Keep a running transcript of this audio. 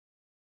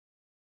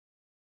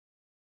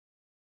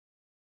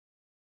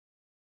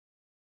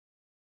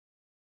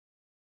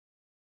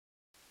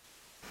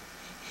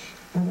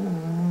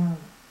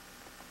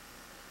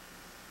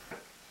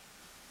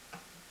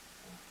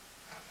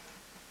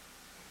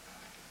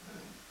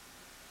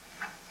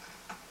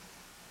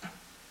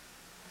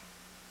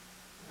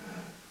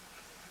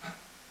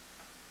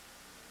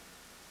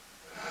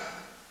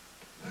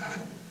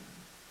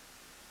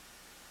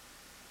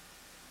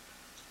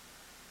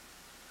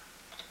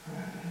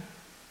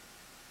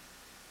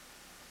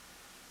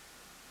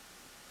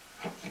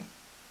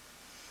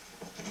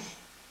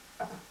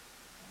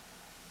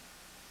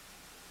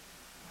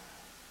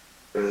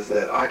Is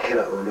that I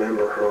cannot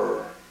remember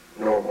her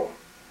normal.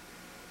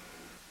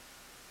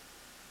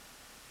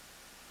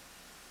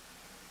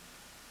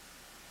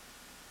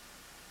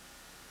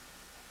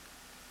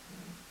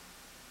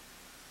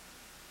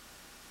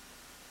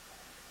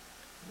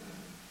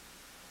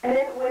 And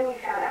then when we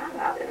found out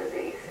about the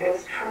disease, it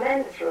was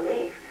tremendous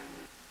relief.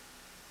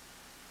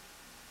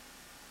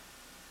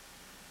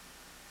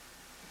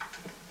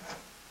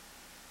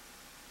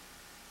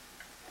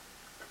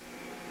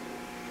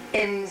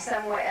 In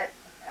some way,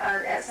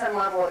 at some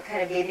level, it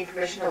kind of gave you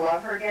permission to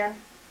love her again?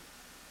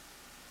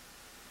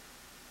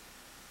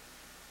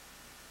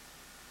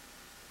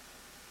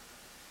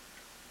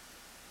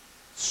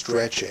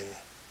 Stretching.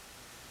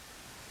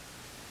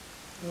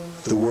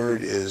 The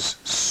word is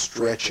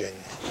stretching.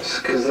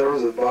 Because there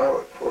was a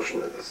violent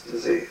portion of this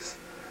disease.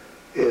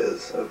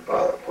 Is a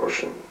violent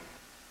portion.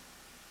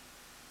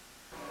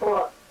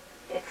 Well,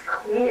 it's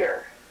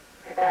clear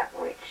at that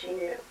point she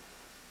knew.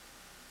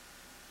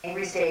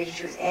 Angry stage, and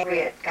she was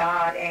angry at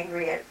God,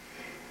 angry at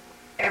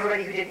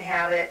everybody who didn't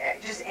have it,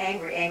 just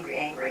angry, angry,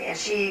 angry. And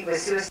she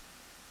was suicidal.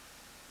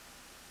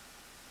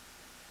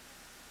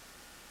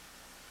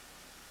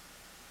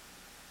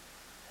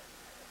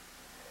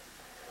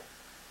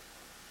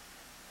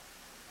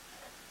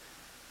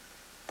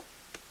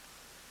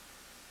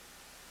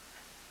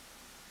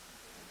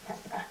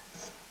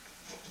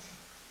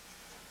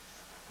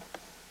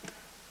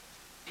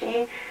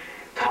 She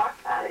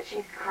talked about it,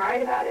 she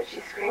cried about it,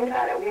 she screamed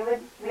about it.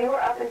 We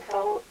were up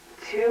until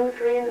 2,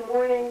 3 in the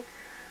morning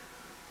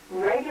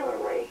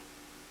regularly.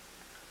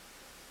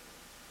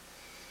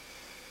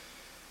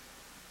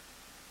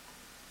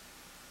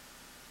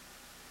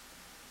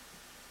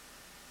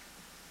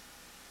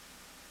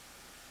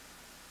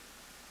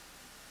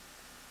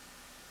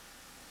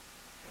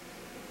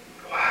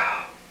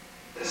 Wow.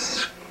 This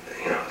is,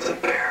 it's a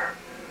bear.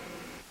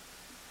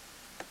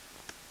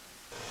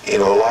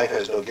 Life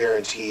has no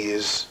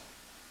guarantees.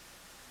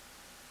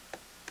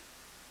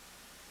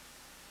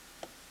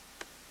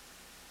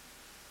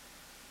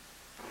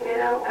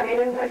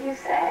 And what do you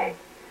say?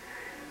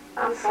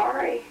 I'm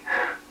sorry.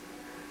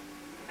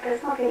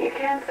 There's nothing you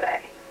can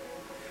say.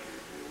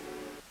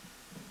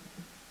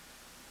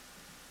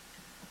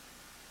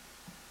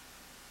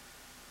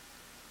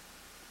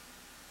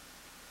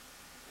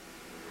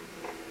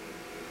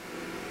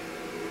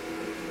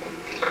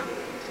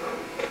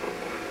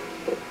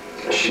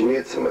 She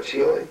needed so much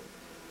healing.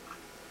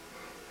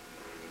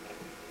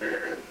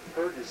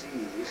 Her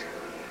disease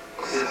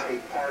is a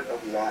part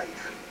of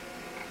life.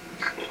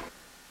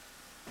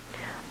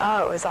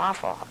 Oh, it was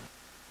awful.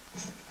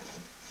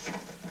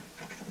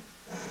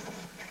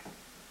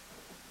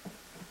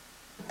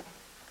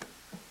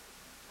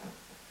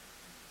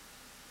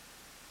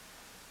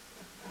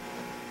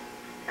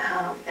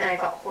 And I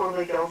felt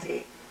horribly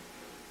guilty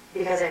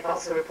because I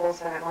felt so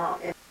repulsed by my mom.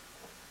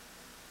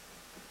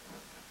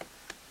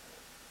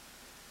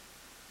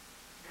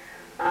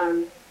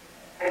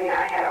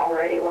 I had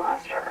already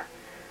lost her,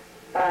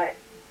 but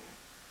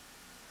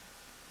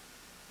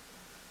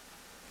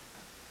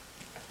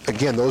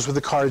Again, those were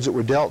the cards that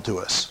were dealt to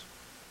us.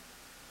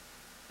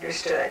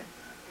 Understood.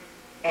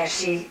 And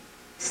she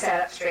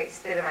sat up straight,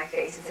 spit in my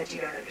face, and said,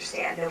 "You don't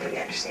understand. Nobody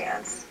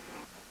understands."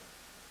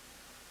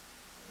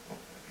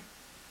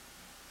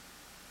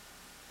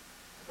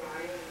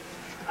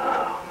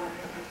 oh,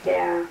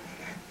 yeah,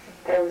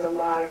 there was a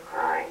lot of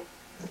crying.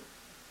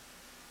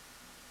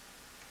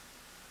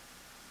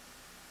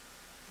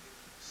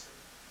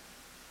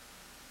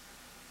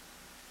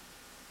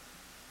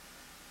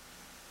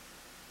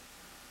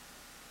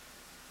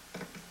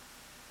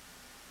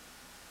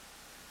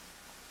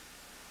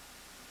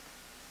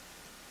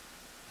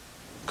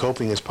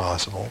 Coping is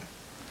possible.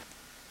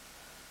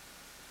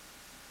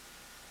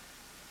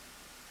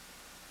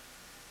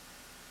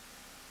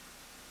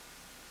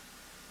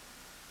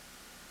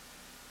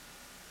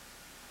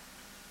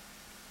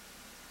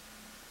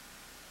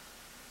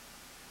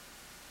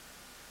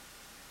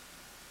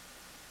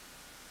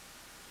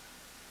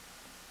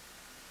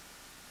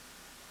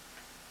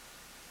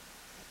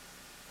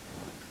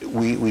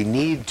 We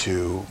need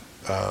to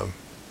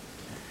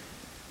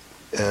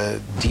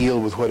deal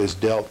with what is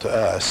dealt to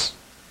us.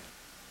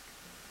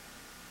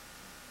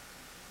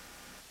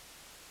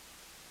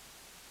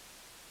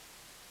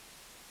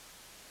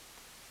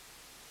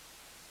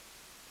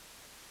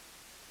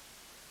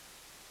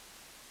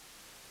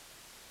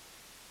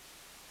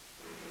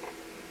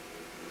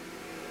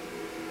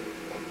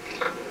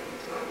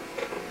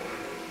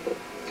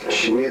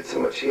 She needed so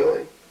much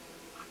healing.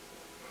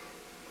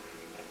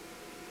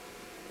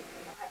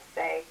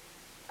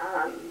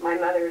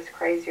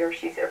 crazy or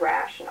she's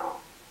irrational.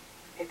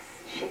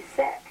 She's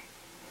sick.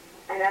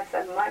 And that's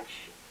a much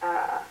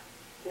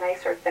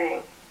nicer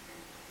thing,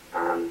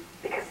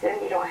 because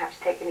then you don't have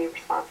to take any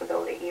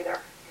responsibility either.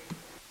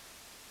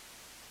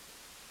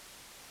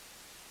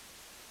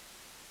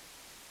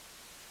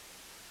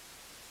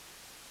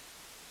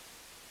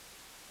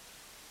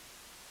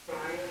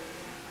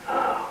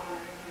 Oh,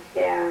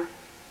 yeah.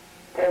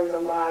 There was a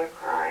lot of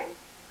crying.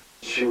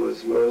 She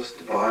was most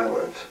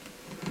violent,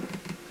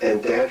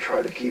 and Dad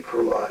tried to keep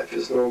her life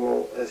as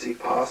normal as he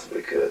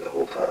possibly could the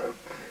whole time.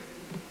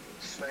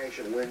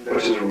 Smashing windows.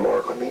 Which is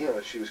remarkable. I mean,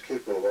 she was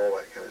capable of all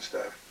that kind of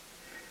stuff.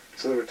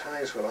 So there were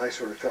times when I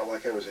sort of felt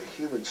like I was a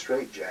human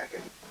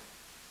straitjacket.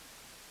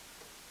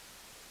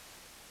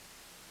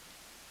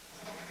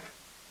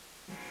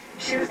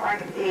 She was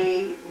like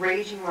a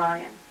raging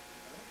lion.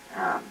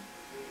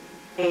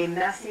 A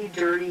messy,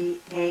 dirty,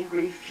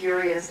 angry,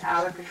 furious,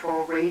 out of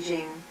control,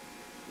 raging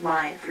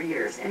lion for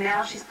years. And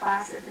now she's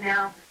placid.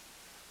 Now,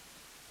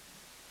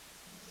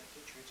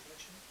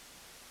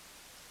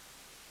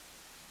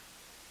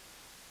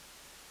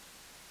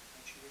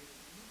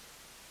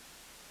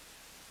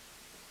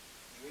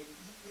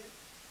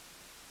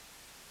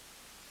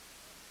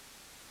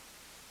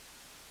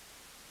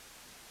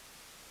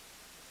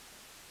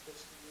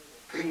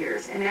 for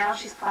years, and now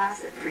she's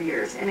placid for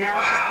years, and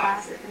now she's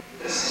placid.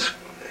 This is,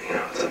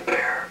 it's a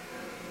bear.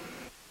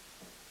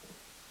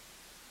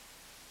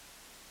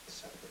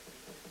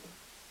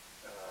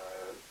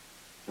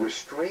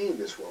 Restrain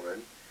this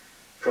woman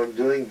from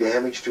doing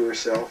damage to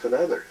herself and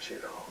others.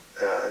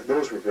 That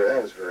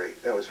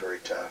was very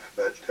tough.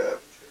 But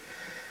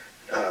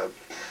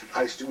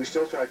we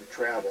still tried to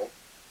travel.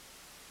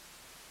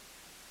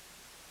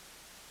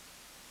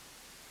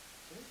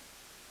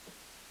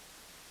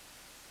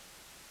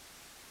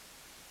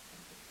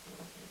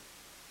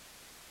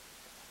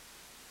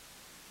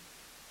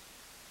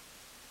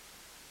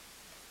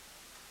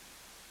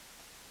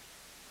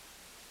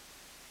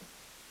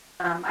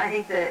 I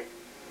think that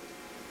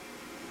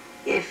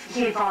if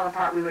he had fallen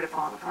apart, we would have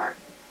fallen apart.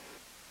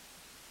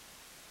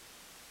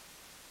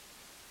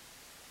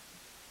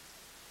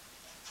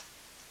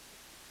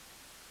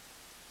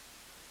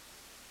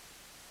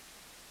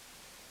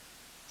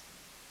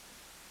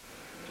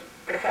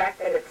 The fact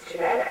that it's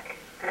genetic,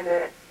 and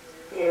that,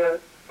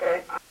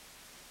 that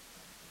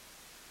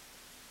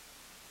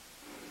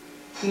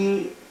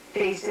he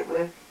faced it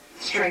with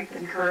strength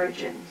and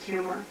courage and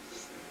humor,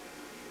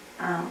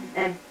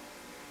 and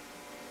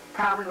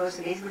probably most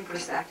amazingly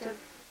perspective.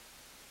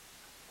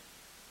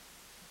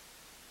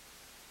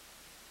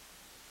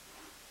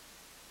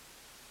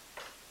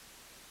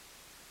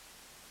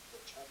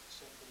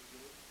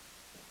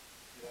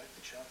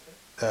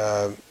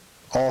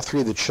 All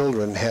three of the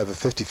children have a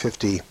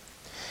 50-50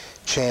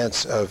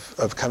 chance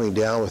of coming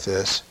down with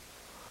this.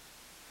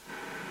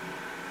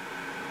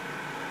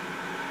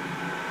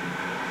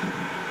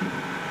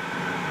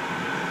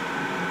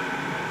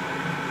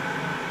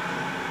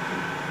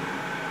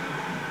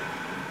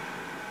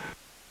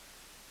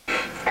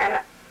 And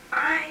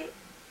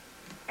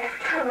every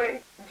time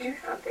I do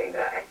something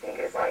that I think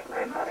is like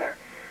my mother,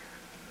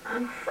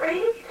 I'm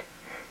afraid.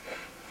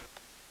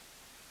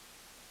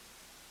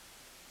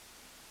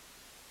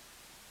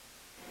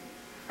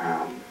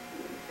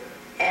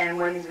 And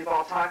one of the things we've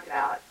all talked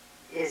about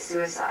is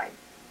suicide.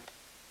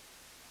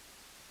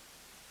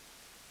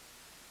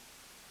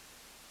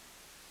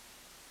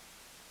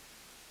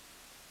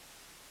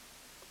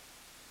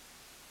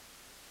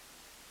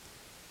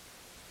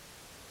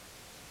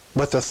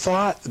 But the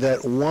thought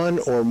that one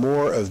or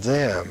more of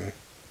them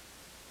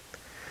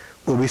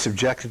will be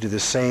subjected to the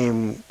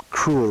same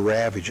cruel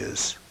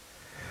ravages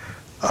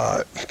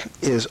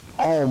is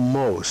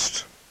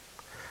almost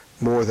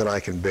more than I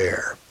can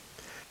bear.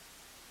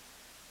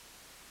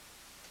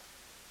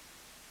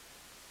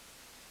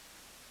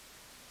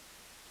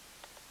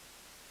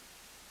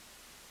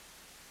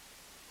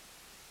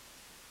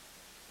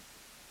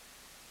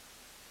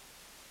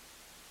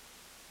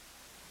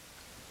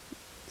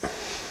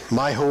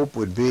 My hope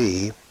would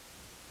be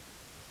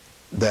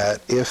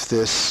that if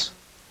this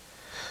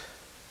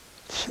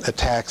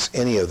attacks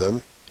any of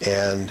them,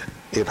 and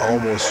it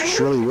almost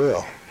surely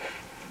will,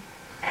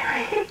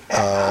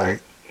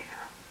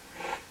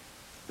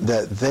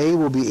 that they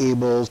will be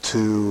able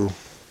to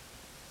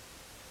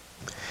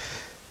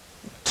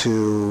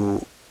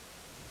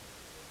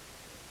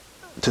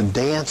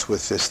dance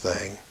with this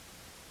thing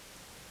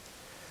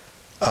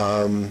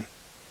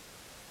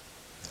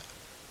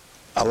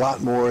a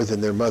lot more than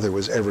their mother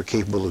was ever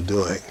capable of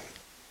doing.